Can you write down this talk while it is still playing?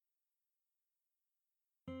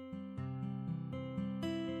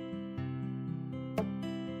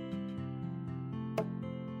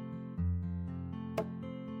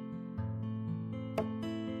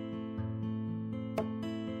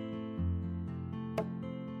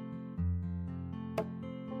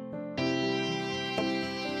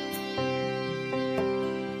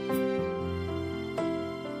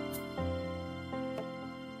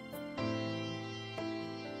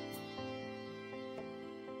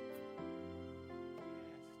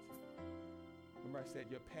I said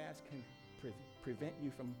your past can prevent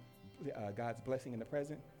you from God's blessing in the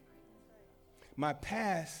present. My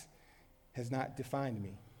past has not defined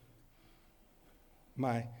me.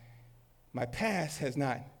 My past has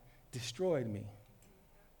not destroyed me.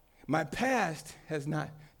 My past has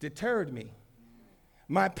not deterred me.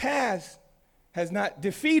 My past has not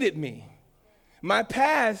defeated me. My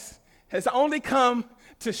past has only come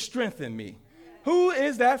to strengthen me. Who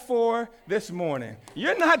is that for this morning?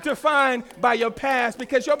 You're not defined by your past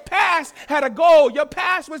because your past had a goal. Your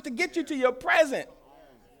past was to get you to your present.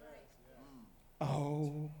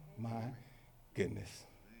 Oh my goodness.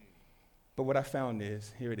 But what I found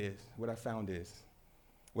is, here it is, what I found is,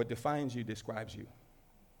 what defines you describes you.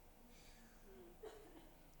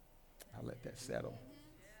 I'll let that settle.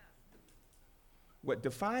 What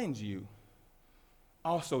defines you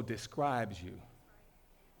also describes you.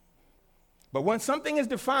 But once something is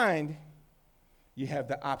defined, you have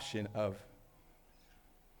the option of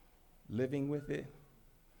living with it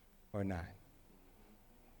or not.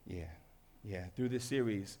 Yeah. Through this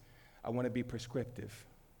series, I want to be prescriptive.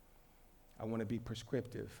 I want to be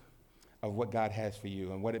prescriptive of what God has for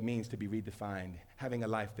you and what it means to be redefined, having a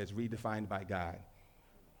life that's redefined by God.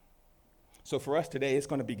 So for us today, it's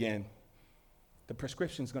going to begin. The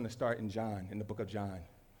prescription is going to start in John, in the book of John.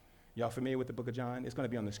 Y'all familiar with the book of John? It's going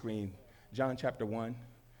to be on the screen. John chapter 1.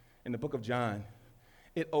 In the book of John,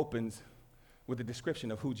 it opens with a description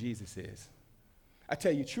of who Jesus is. I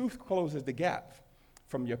tell you, truth closes the gap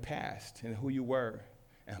from your past and who you were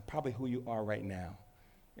and probably who you are right now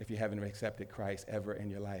if you haven't accepted Christ ever in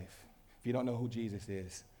your life, if you don't know who Jesus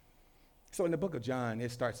is. So in the book of John,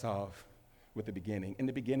 it starts off with the beginning. In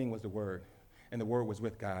the beginning was the Word, and the Word was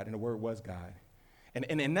with God, and the Word was God.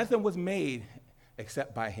 And nothing was made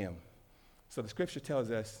except by him. So the scripture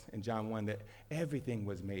tells us in John 1 that everything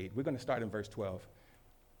was made. We're going to start in verse 12.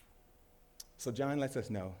 So John lets us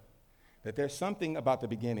know that there's something about the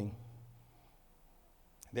beginning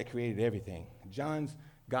that created everything. John's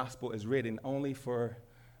gospel is written only for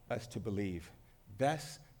us to believe.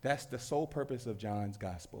 That's the sole purpose of John's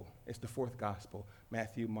gospel. It's the fourth gospel: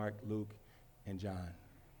 Matthew, Mark, Luke, and John.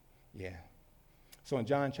 Yeah. So in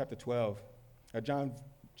John chapter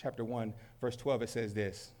 1, verse 12, it says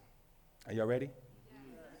this. Are y'all ready?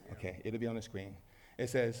 Yeah. Okay, it'll be on the screen.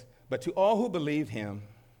 It says, but to all who believe him,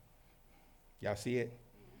 y'all see it?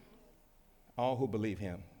 All who believe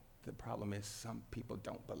him. The problem is some people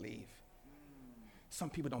don't believe.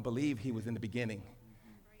 Some people don't believe he was in the beginning,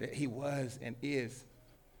 that he was and is.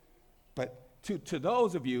 But to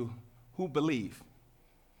those of you who believe,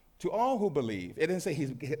 to all who believe, it doesn't say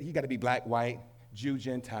he got to be black, white, Jew,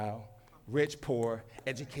 Gentile, rich, poor,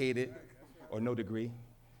 educated, or no degree.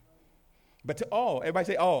 But to all, everybody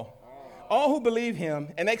say all. All who believe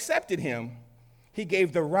him and accepted him, he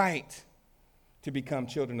gave the right to become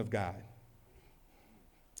children of God.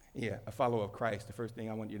 Yeah, a follower of Christ. The first thing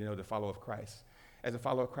I want you to know, the follower of Christ. As a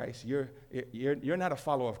follower of Christ, you're not a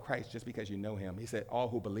follower of Christ just because you know him. He said all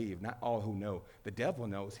who believe, not all who know. The devil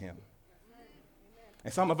knows him.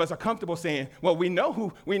 And some of us are comfortable saying, well, we know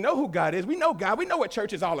who God is. We know God. We know what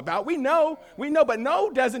church is all about. We know, but know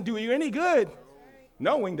doesn't do you any good.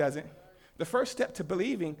 Knowing doesn't. The first step to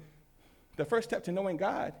believing, the first step to knowing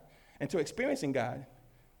God and to experiencing God,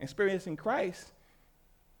 experiencing Christ,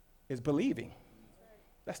 is believing.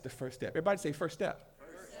 That's the first step. Everybody say first step.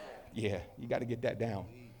 First step. Yeah, you got to get that down.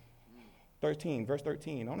 Verse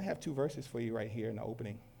 13. I only have 2 verses for you right here in the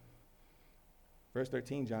opening. Verse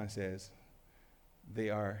 13, John says, they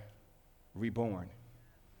are reborn.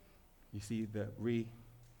 You see the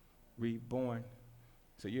reborn.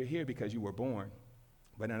 So you're here because you were born,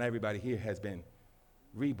 but not everybody here has been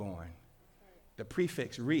reborn. The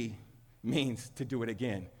prefix re means to do it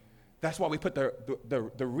again. That's why we put the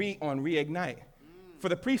re on reignite for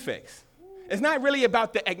the prefix. It's not really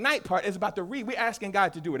about the ignite part, it's about the re. We're asking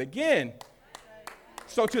God to do it again.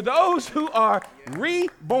 So to those who are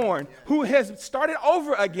reborn, who has started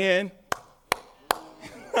over again,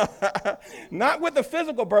 not with the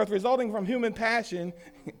physical birth resulting from human passion,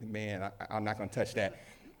 man, I'm not going to touch that,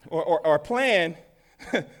 or plan,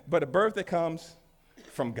 but a birth that comes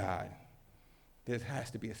from God. There has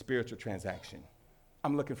to be a spiritual transaction.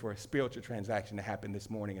 I'm looking for a spiritual transaction to happen this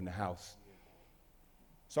morning in the house.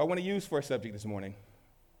 So I want to use for a subject this morning,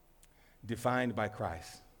 defined by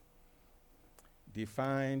Christ.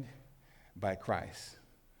 Defined by Christ.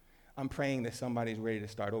 I'm praying that somebody's ready to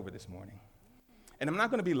start over this morning. And I'm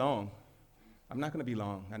not going to be long.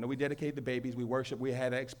 I know we dedicated the babies. We worship. We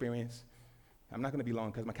had that experience. I'm not going to be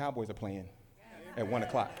long because my Cowboys are playing at 1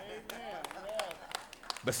 o'clock.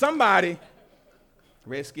 But somebody,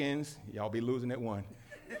 Redskins, y'all be losing at 1.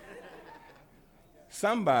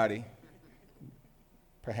 somebody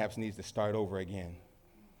perhaps needs to start over again.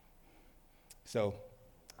 So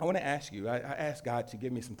I want to ask you, I asked God to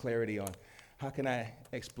give me some clarity on how can I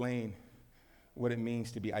explain what it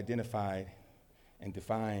means to be identified and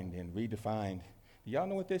defined and redefined. Do y'all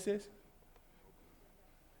know what this is?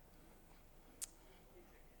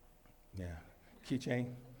 Yeah,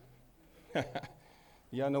 keychain.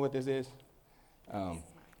 Y'all know what this is?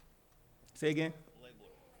 Say again.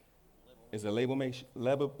 It's a label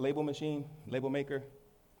machine, label maker.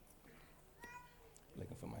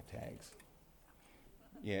 Looking for my tags.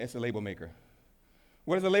 Yeah, it's a label maker.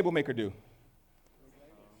 What does a label maker do?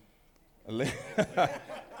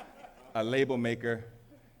 A label maker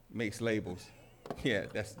makes labels. Yeah,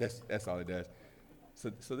 that's all it does.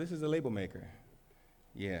 So this is a label maker.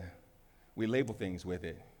 Yeah, we label things with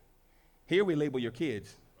it. Here we label your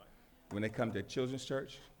kids. When they come to children's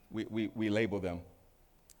church, we label them.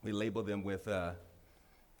 We label them with the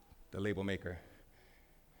label maker.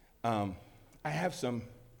 I have some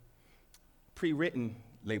pre-written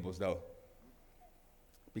labels, though,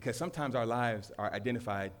 because sometimes our lives are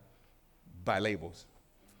identified by labels.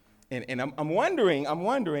 And I'm wondering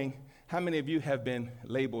how many of you have been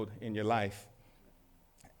labeled in your life.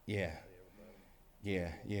 Yeah.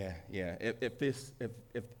 If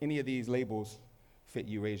any of these labels fit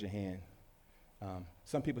you, raise your hand.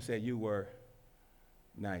 Some people say you were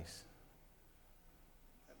nice.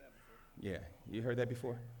 Yeah, you heard that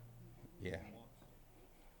before? Yeah.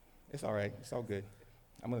 It's all right. It's all good.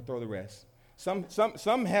 I'm going to throw the rest. Some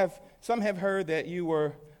have heard that you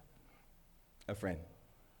were a friend.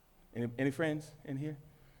 Any friends in here?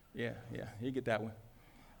 Yeah, you get that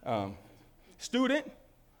one. Student,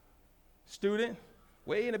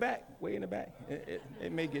 way in the back.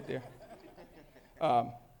 It may get there.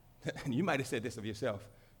 You might have said this of yourself,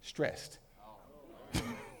 stressed.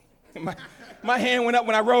 My hand went up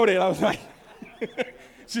when I wrote it. I was like,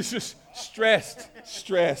 just stressed.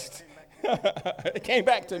 It came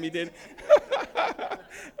back to me, didn't it?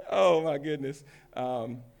 Oh, my goodness.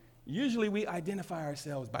 Usually we identify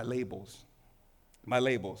ourselves by labels,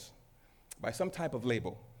 by some type of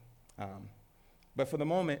label. But for the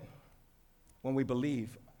moment, when we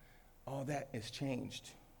believe, all that is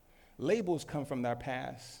changed. Labels come from our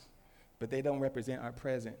past, but they don't represent our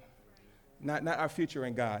present, not our future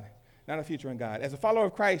in God. Not our future in God. As a follower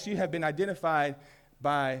of Christ, you have been identified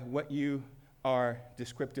by what you are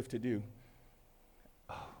descriptive to do.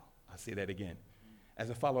 Oh, I'll say that again. As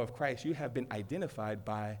a follower of Christ, you have been identified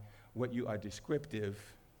by what you are descriptive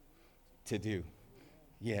to do.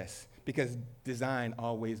 Yes, because design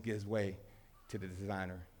always gives way to the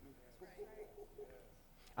designer.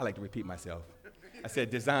 I like to repeat myself. I said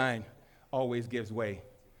design always gives way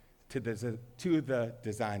to the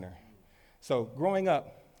designer. So growing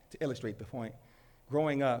up, to illustrate the point,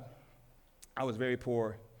 growing up, I was very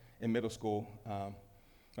poor in middle school.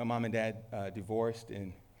 My mom and dad divorced,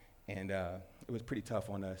 and it was pretty tough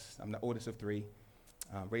on us. I'm the oldest of three,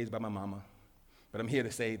 raised by my mama, but I'm here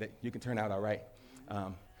to say that you can turn out all right.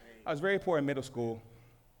 I was very poor in middle school,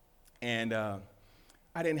 and I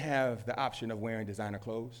didn't have the option of wearing designer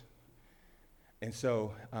clothes, and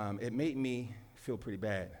so it made me feel pretty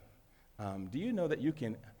bad. Do you know that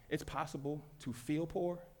it's possible to feel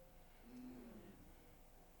poor?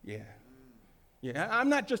 Yeah, I'm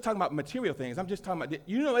not just talking about material things. I'm just talking about,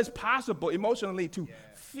 it's possible emotionally to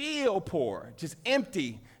feel poor, just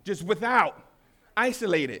empty, just without,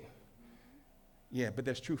 isolated. Yeah, but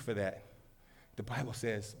there's truth for that. The Bible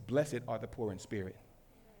says, blessed are the poor in spirit,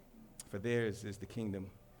 for theirs is the kingdom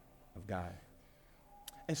of God.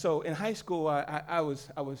 And so in high school, I was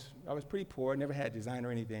pretty poor, never had design or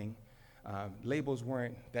anything. Labels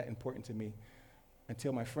weren't that important to me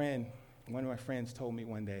until one of my friends told me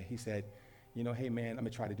one day, he said, hey man, let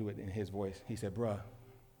me try to do it in his voice. He said, bruh,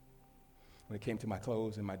 when it came to my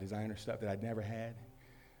clothes and my designer stuff that I'd never had,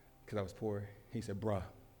 because I was poor, he said, bruh,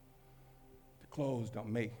 the clothes don't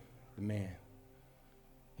make the man.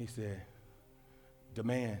 He said, the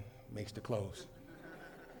man makes the clothes.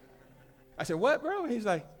 I said, what, bro? He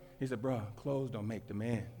said, bruh, clothes don't make the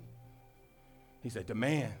man. He said, the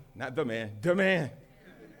man, not the man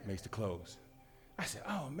makes the clothes. I said,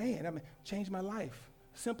 oh man, changed my life.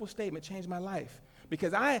 Simple statement, changed my life.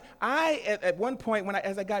 Because I at one point,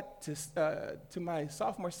 as I got to my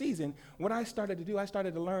sophomore season, what I started to do, I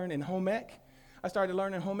started to learn in home ec. I started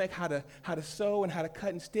learning in home ec how to sew and how to cut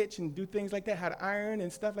and stitch and do things like that, how to iron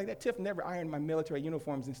and stuff like that. Tiff never ironed my military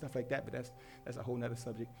uniforms and stuff like that, but that's a whole nother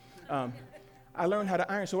subject. I learned how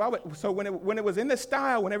to iron. So when it was in the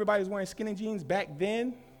style, when everybody was wearing skinny jeans back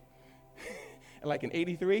then, like in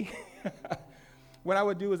 '83, what I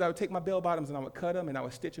would do is I would take my bell bottoms and I would cut them and I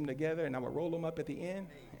would stitch them together and I would roll them up at the end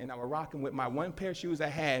and I would rock them with my one pair of shoes I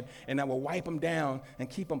had and I would wipe them down and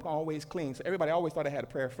keep them always clean. So everybody always thought I had a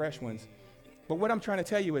pair of fresh ones. But what I'm trying to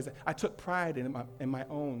tell you is I took pride in my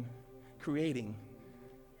own creating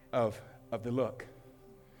of the look.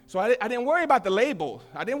 So I didn't worry about the label.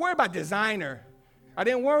 I didn't worry about designer. I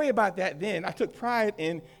didn't worry about that then. I took pride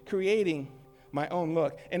in creating my own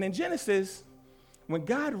look. And in Genesis, when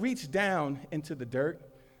God reached down into the dirt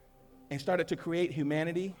and started to create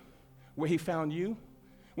humanity, where he found you,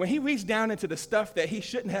 when he reached down into the stuff that he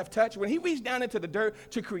shouldn't have touched, when he reached down into the dirt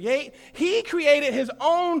to create, he created his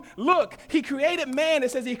own look. He created man.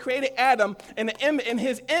 It says he created Adam in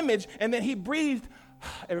his image, and then he breathed,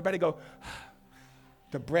 everybody go,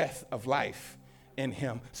 the breath of life in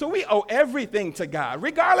him. So we owe everything to God.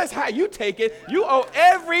 Regardless how you take it, you owe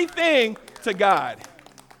everything to God.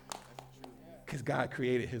 Because God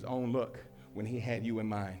created his own look when he had you in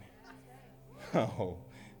mind. Oh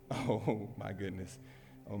my goodness.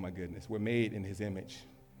 Oh my goodness. We're made in his image.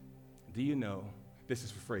 Do you know, this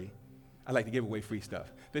is for free. I like to give away free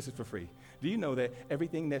stuff. This is for free. Do you know that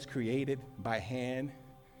everything that's created by hand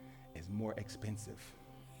is more expensive?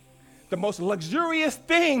 The most luxurious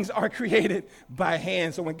things are created by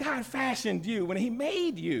hand. So when God fashioned you, when he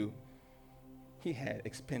made you, he had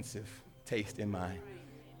expensive taste in mind.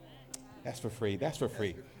 That's for free. That's for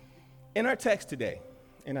free. In our text today,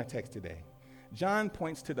 John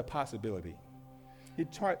points to the possibility.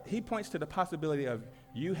 He points to the possibility of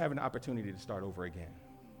you having an opportunity to start over again.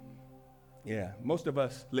 Yeah, most of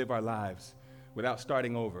us live our lives without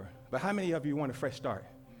starting over. But how many of you want a fresh start?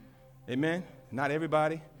 Amen? Not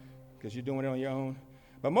everybody, because you're doing it on your own.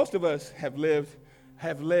 But most of us have lived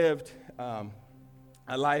a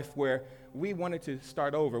life where we wanted to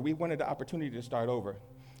start over. We wanted the opportunity to start over.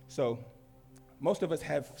 So most of us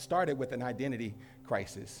have started with an identity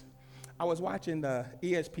crisis. I was watching the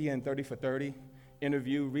ESPN 30 for 30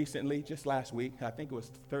 interview recently, just last week. I think it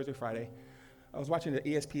was Thursday, Friday. I was watching the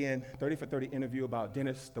ESPN 30 for 30 interview about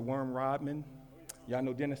Dennis the Worm Rodman. Y'all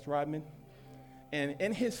know Dennis Rodman? And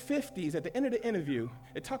in his 50s, at the end of the interview,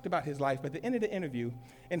 it talked about his life, but at the end of the interview,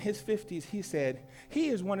 in his 50s, he said, he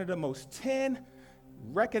is one of the most 10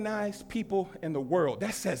 recognized people in the world.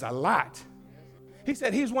 That says a lot. He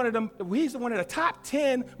said he's one of the top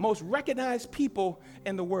 10 most recognized people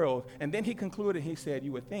in the world. And then he concluded, he said,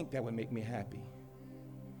 you would think that would make me happy.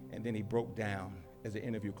 And then he broke down as the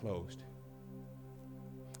interview closed.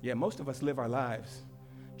 Yeah, most of us live our lives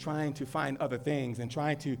trying to find other things and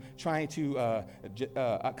trying to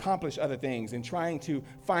accomplish other things and trying to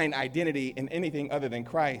find identity in anything other than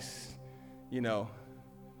Christ. You know,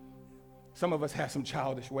 some of us have some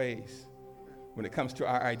childish ways. When it comes to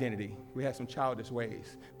our identity, we have some childish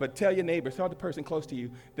ways. But tell your neighbor, tell the person close to you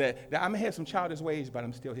that I may have some childish ways, but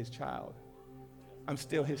I'm still his child. I'm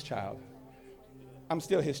still his child. I'm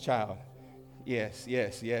still his child. Yes.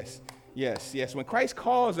 When Christ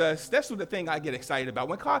calls us, that's the thing I get excited about.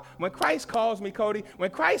 When Christ calls me, Cody, when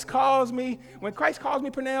Christ calls me,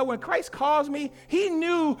 Pernell, when Christ calls me, he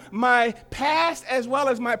knew my past as well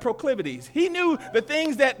as my proclivities. He knew the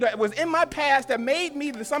things that was in my past that made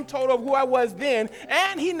me the sum total of who I was then,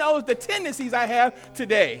 and he knows the tendencies I have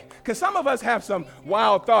today. Because some of us have some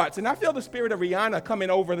wild thoughts, and I feel the spirit of Rihanna coming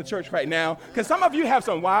over the church right now, because some of you have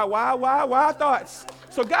some wild thoughts.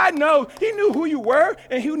 So God knows, he knew who you were,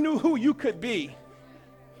 and he knew who you could be.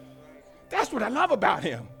 That's what I love about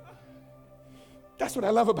him. That's what I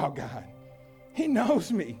love about God. He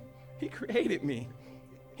knows me. He created me.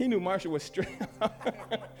 He knew Marsha was straight.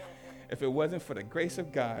 If it wasn't for the grace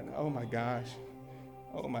of God, oh my gosh.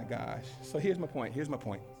 So here's my point.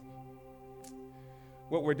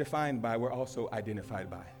 What we're defined by, we're also identified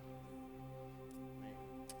by.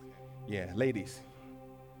 Yeah, ladies.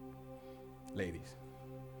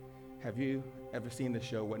 Have you ever seen the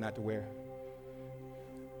show What Not to Wear?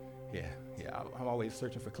 Yeah, I'm always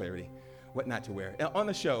searching for clarity. What not to wear. On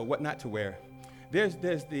the show, What Not to Wear,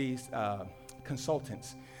 there's these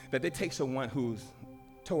consultants that they take someone who's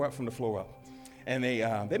tore up from the floor up. And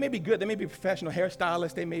they may be good, they may be professional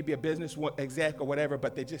hairstylists, they may be a business exec or whatever,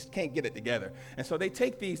 but they just can't get it together. And so they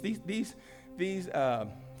take these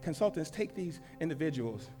consultants take these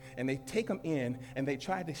individuals and they take them in and they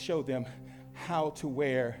try to show them how to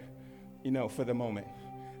wear, for the moment.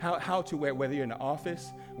 How to wear, whether you're in the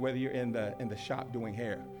office, whether you're in the shop doing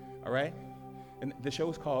hair, all right? And the show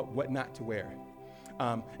is called What Not to Wear.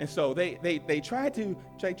 And so they try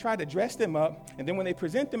to dress them up, and then when they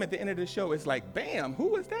present them at the end of the show, it's like, bam, who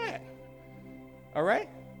was that? All right?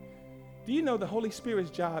 Do you know the Holy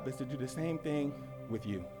Spirit's job is to do the same thing with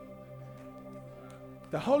you?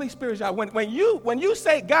 The Holy Spirit's job. When you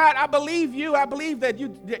say, God, I believe you. I believe that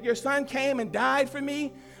your son came and died for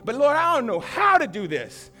me. But Lord, I don't know how to do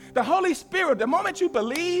this. The Holy Spirit, the moment you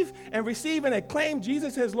believe and receive and acclaim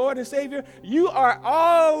Jesus as Lord and Savior, you are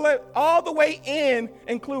all the way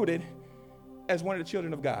included as one of the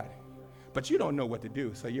children of God. But you don't know what to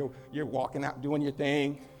do. So you're walking out doing your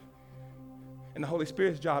thing. And the Holy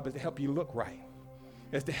Spirit's job is to help you look right.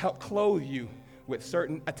 Is to help clothe you with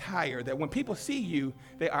certain attire that when people see you,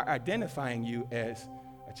 they are identifying you as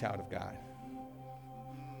a child of God.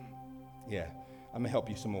 Yeah, I'm going to help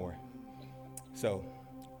you some more. So,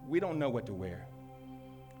 we don't know what to wear.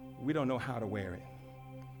 We don't know how to wear it.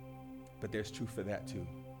 But there's truth for that too.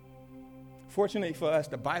 Fortunately for us,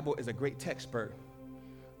 the Bible is a great textbook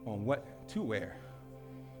on what to wear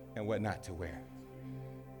and what not to wear.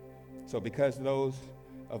 So because those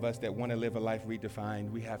of us that want to live a life redefined,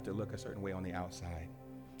 we have to look a certain way on the outside.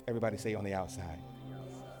 Everybody say on the outside.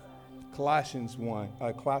 Colossians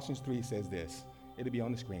 3 says this. It'll be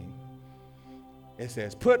on the screen. It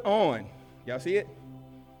says, put on. Y'all see it?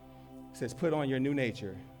 It says, put on your new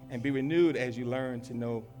nature and be renewed as you learn to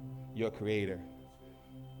know your Creator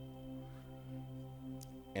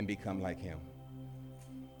and become like Him.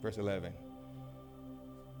 Verse 11.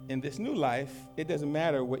 In this new life, it doesn't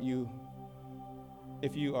matter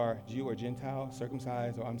if you are Jew or Gentile,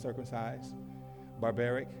 circumcised or uncircumcised,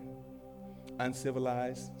 barbaric,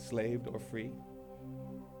 uncivilized, slaved or free.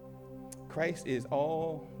 Christ is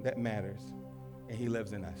all that matters, and He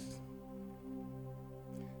lives in us.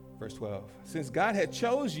 Verse 12, since God had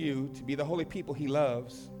chose you to be the holy people He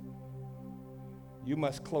loves, you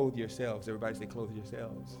must clothe yourselves. Everybody say clothe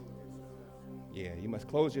yourselves. Yeah, you must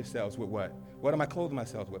clothe yourselves with what? What am I clothing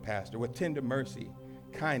myself with, Pastor? With tender mercy,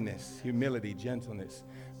 kindness, humility, gentleness,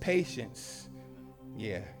 patience.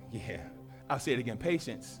 Yeah. I'll say it again,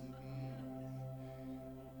 patience.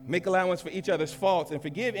 Make allowance for each other's faults and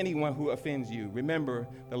forgive anyone who offends you. Remember,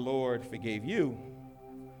 the Lord forgave you,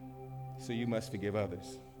 so you must forgive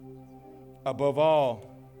others. Above all,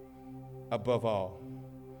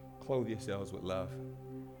 clothe yourselves with love,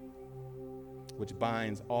 which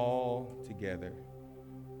binds all together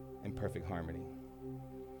in perfect harmony.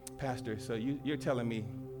 Pastor, so you're telling me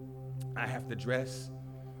I have to dress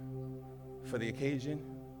for the occasion?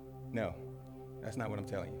 No, that's not what I'm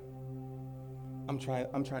telling you. I'm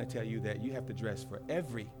trying to tell you that you have to dress for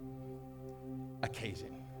every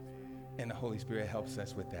occasion. And the Holy Spirit helps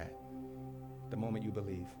us with that the moment you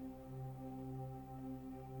believe.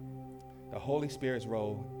 The Holy Spirit's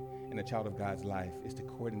role in a child of God's life is to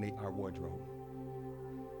coordinate our wardrobe,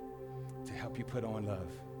 to help you put on love,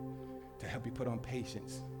 to help you put on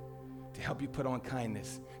patience, to help you put on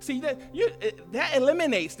kindness. See, that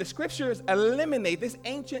eliminates, the scriptures eliminate this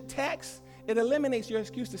ancient text. It eliminates your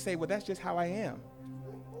excuse to say, well, that's just how I am.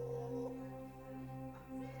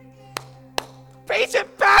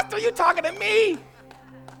 Patient pastor, you talking to me?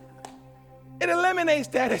 It eliminates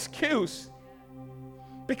that excuse.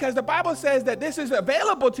 Because the Bible says that this is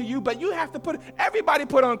available to you, but you have to everybody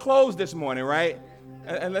put on clothes this morning, right?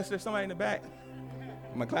 Unless there's somebody in the back.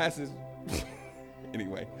 My classes.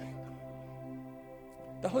 Anyway.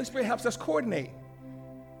 The Holy Spirit helps us coordinate.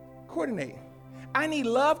 I need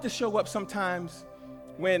love to show up sometimes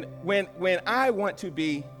when I want to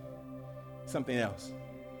be something else.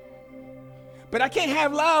 But I can't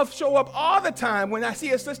have love show up all the time. When I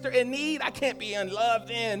see a sister in need, I can't be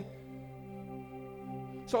unloved in.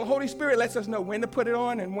 So the Holy Spirit lets us know when to put it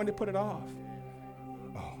on and when to put it off.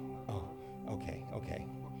 Okay.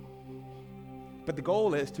 But the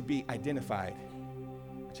goal is to be identified,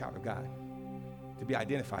 a child of God, to be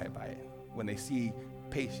identified by it when they see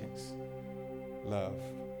patience, love,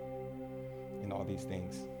 and all these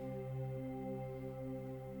things.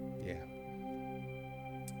 Yeah.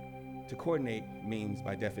 To coordinate means,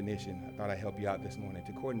 by definition, I thought I'd help you out this morning.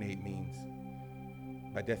 To coordinate means,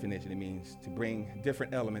 by definition, it means to bring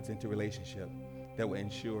different elements into relationship that will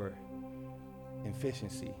ensure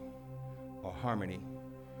efficiency or harmony.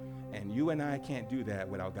 And you and I can't do that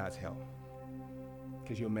without God's help,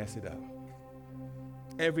 because you'll mess it up.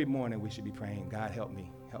 Every morning we should be praying, God, help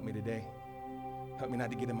me today. Help me not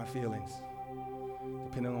to get in my feelings.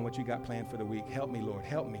 Depending on what you got planned for the week, help me, Lord,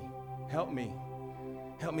 help me. Help me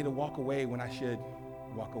to walk away when I should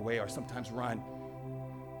walk away, or sometimes run.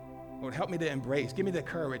 Lord, help me to embrace. Give me the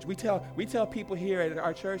courage. We tell people here at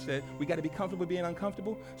our church that we got to be comfortable being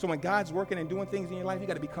uncomfortable. So when God's working and doing things in your life, you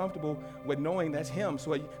got to be comfortable with knowing that's Him.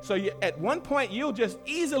 So you, at one point, you'll just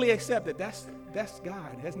easily accept that that's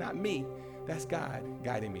God. That's not me. That's God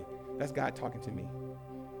guiding me. That's God talking to me.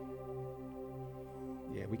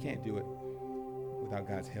 Yeah, we can't do it without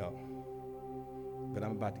God's help. but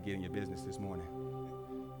I'm about to get in your business this morning.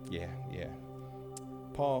 Yeah.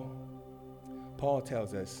 Paul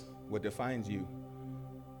tells us what defines you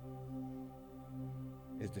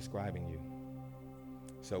is describing you.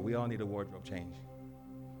 So we all need a wardrobe change.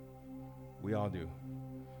 We all do.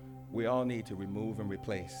 We all need to remove and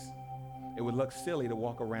replace. It would look silly to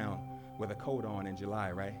walk around with a coat on in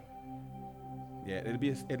July, right? Yeah,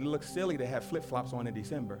 it'd look silly to have flip-flops on in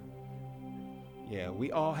December. Yeah,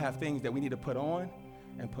 we all have things that we need to put on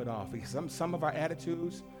and put off. Because some of our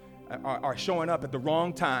attitudes are showing up at the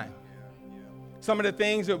wrong time. Some of the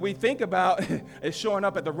things that we think about is showing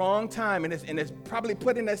up at the wrong time, and it's probably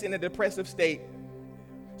putting us in a depressive state.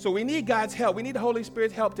 So we need God's help. We need the Holy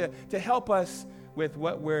Spirit's help to help us with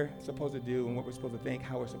what we're supposed to do and what we're supposed to think,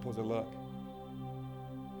 how we're supposed to look.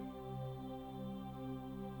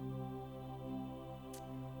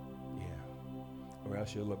 Yeah, or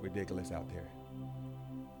else you'll look ridiculous out there.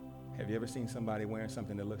 Have you ever seen somebody wearing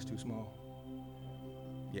something that looks too small?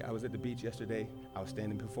 Yeah, I was at the beach yesterday.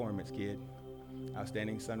 Outstanding performance, kid.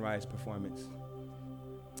 Outstanding sunrise performance.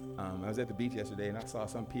 I was at the beach yesterday, and I saw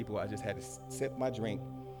some people. I just had to sip my drink,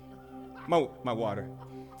 my water.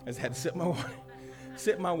 I just had to sip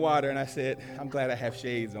my water, and I said, I'm glad I have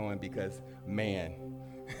shades on because, man,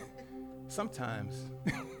 sometimes,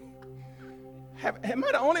 am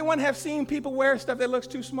I the only one have seen people wear stuff that looks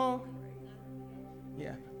too small?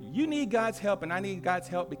 Yeah, you need God's help, and I need God's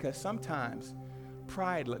help because sometimes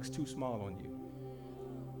pride looks too small on you.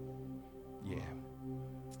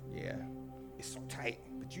 Yeah, it's so tight,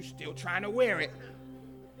 but you're still trying to wear it.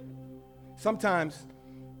 Sometimes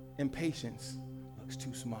impatience looks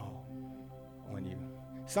too small on you.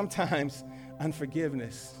 Sometimes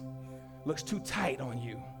unforgiveness looks too tight on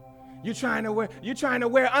you. You're trying to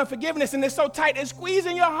wear unforgiveness, and it's so tight it's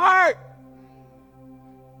squeezing your heart.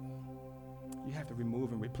 You have to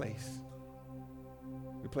remove and replace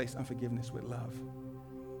unforgiveness with love.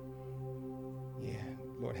 Yeah,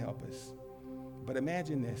 Lord help us. But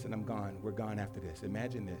imagine this, and I'm gone. We're gone after this.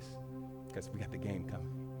 Imagine this, because we got the game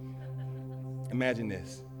coming. Imagine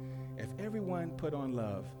this. If everyone put on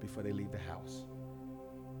love before they leave the house,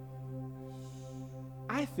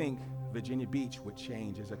 I think Virginia Beach would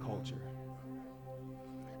change as a culture.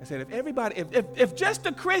 I said, if just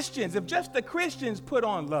the Christians put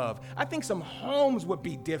on love, I think some homes would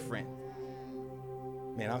be different.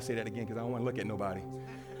 Man, I'll say that again because I don't want to look at nobody.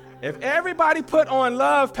 If everybody put on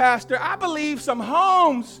love, Pastor, I believe some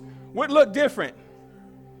homes would look different.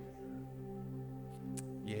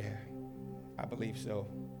 Yeah, I believe so.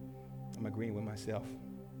 I'm agreeing with myself.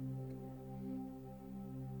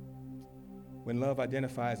 When love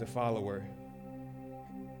identifies a follower,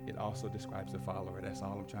 it also describes the follower. That's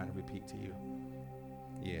all I'm trying to repeat to you.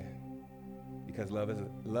 Yeah, because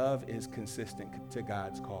love is consistent to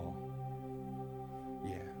God's call.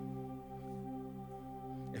 Yeah.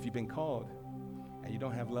 If you've been called and you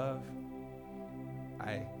don't have love,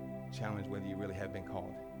 I challenge whether you really have been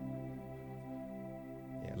called.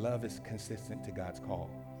 Yeah, love is consistent to God's call.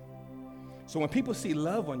 So when people see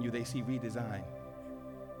love on you, they see redesign.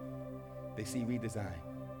 They see redesign.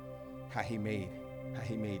 How he made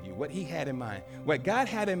you, what he had in mind, what God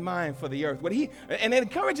had in mind for the earth. And it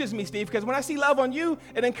encourages me, Steve, because when I see love on you,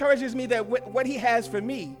 it encourages me that what he has for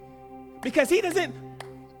me. Because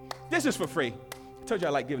this is for free. I told you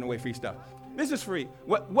I like giving away free stuff. This is free.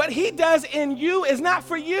 What he does in you is not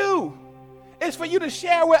for you. It's for you to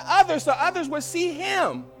share with others so others will see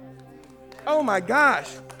him. Oh my gosh.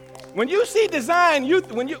 When you see design,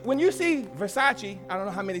 when you see Versace, I don't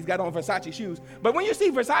know how many's got on Versace shoes, but when you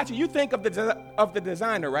see Versace, you think of the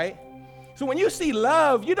designer, right? So when you see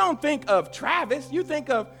love, you don't think of Travis. You think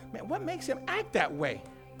of, man, what makes him act that way?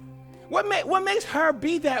 What makes her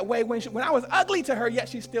be that way when I was ugly to her, yet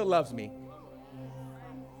she still loves me?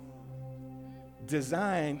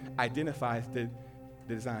 Design identifies the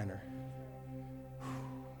designer.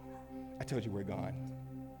 I told you we're gone.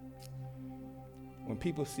 When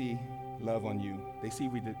people see love on you, they see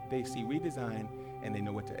redesign and they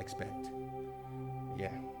know what to expect.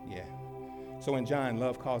 Yeah. So in John,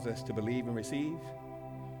 love calls us to believe and receive.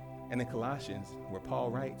 And in Colossians, where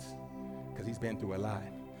Paul writes, because he's been through a lot,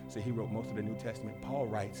 so he wrote most of the New Testament, Paul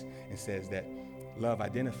writes and says that love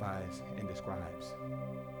identifies and describes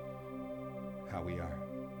how we are.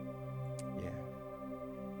 Yeah.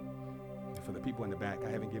 And for the people in the back, I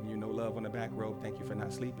haven't given you no love on the back row. Thank you for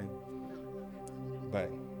not sleeping. But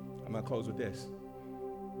I'm going to close with this.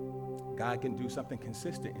 God can do something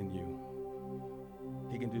consistent in you.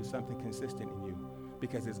 He can do something consistent in you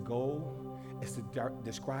because his goal is to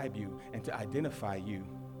describe you and to identify you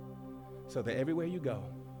so that everywhere you go,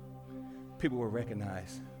 people will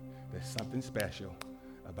recognize there's something special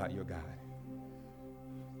about your God.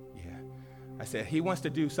 Yeah. I said, he wants to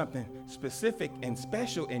do something specific and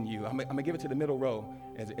special in you. I'm going to give it to the middle row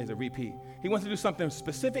as a repeat. He wants to do something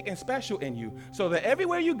specific and special in you so that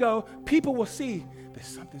everywhere you go, people will see there's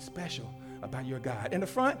something special about your God. In the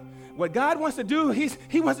front, what God wants to do,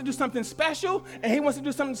 he wants to do something special, and he wants to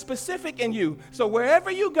do something specific in you. So wherever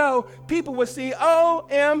you go, people will see,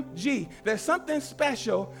 OMG, there's something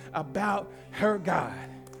special about her God.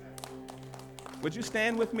 Would you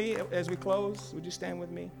stand with me as we close? Would you stand with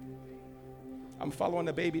me? I'm following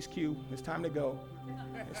the baby's cue. It's time to go.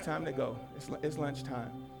 It's time to go. It's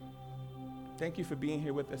lunchtime. Thank you for being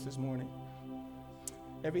here with us this morning.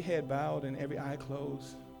 Every head bowed and every eye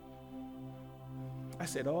closed. I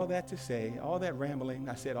said all that to say, all that rambling,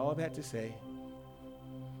 I said all that to say,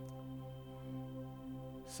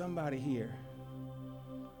 somebody here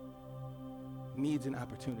needs an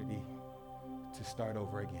opportunity to start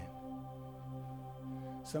over again.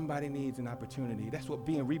 Somebody needs an opportunity. That's what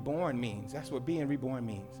being reborn means. That's what being reborn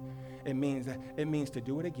means. It means to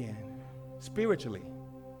do it again, spiritually.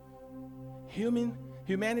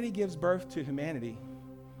 Humanity gives birth to humanity.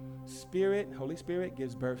 Spirit, Holy Spirit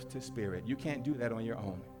gives birth to spirit. You can't do that on your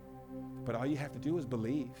own. But all you have to do is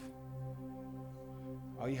believe.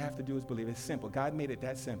 All you have to do is believe. It's simple. God made it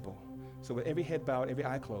that simple. So with every head bowed, every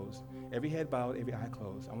eye closed, every head bowed, every eye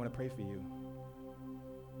closed, I want to pray for you.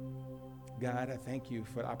 God, I thank you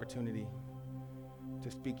for the opportunity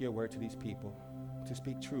to speak your word to these people, to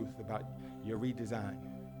speak truth about your redesign.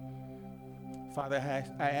 Father,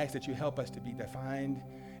 I ask that you help us to be defined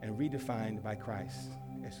and redefined by Christ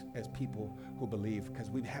as people who believe, because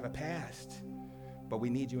we have a past, but we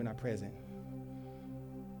need you in our present.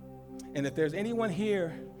 And if there's anyone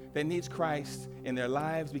here that needs Christ in their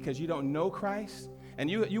lives because you don't know Christ, and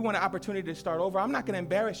you want an opportunity to start over, I'm not going to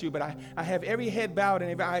embarrass you, but I have every head bowed and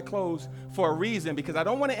every eye closed for a reason, because I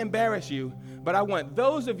don't want to embarrass you, but I want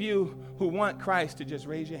those of you who want Christ to just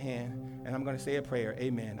raise your hand, and I'm going to say a prayer.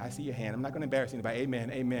 Amen. I see your hand. I'm not going to embarrass anybody.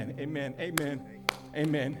 Amen, amen, amen, amen,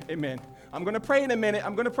 amen, amen. I'm going to pray in a minute.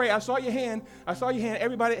 I'm going to pray. I saw your hand.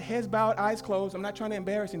 Everybody, heads bowed, eyes closed. I'm not trying to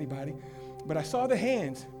embarrass anybody, but I saw the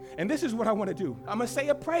hands. And this is what I want to do. I'm going to say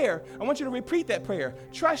a prayer. I want you to repeat that prayer.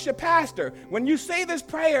 Trust your pastor. When you say this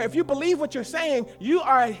prayer, if you believe what you're saying, you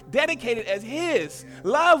are dedicated as his.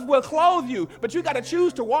 Love will clothe you, but you got to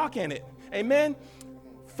choose to walk in it. Amen.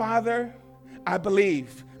 Father, I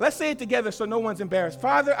believe. Let's say it together so no one's embarrassed.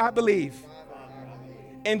 Father, I believe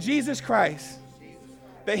in Jesus Christ,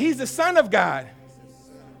 that he's the Son of God,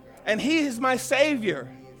 and he is my Savior.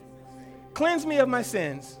 Cleanse me of my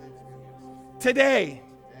sins. Today,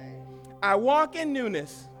 I walk in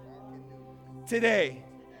newness. Today,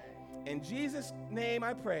 in Jesus' name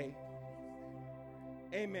I pray.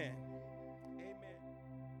 Amen.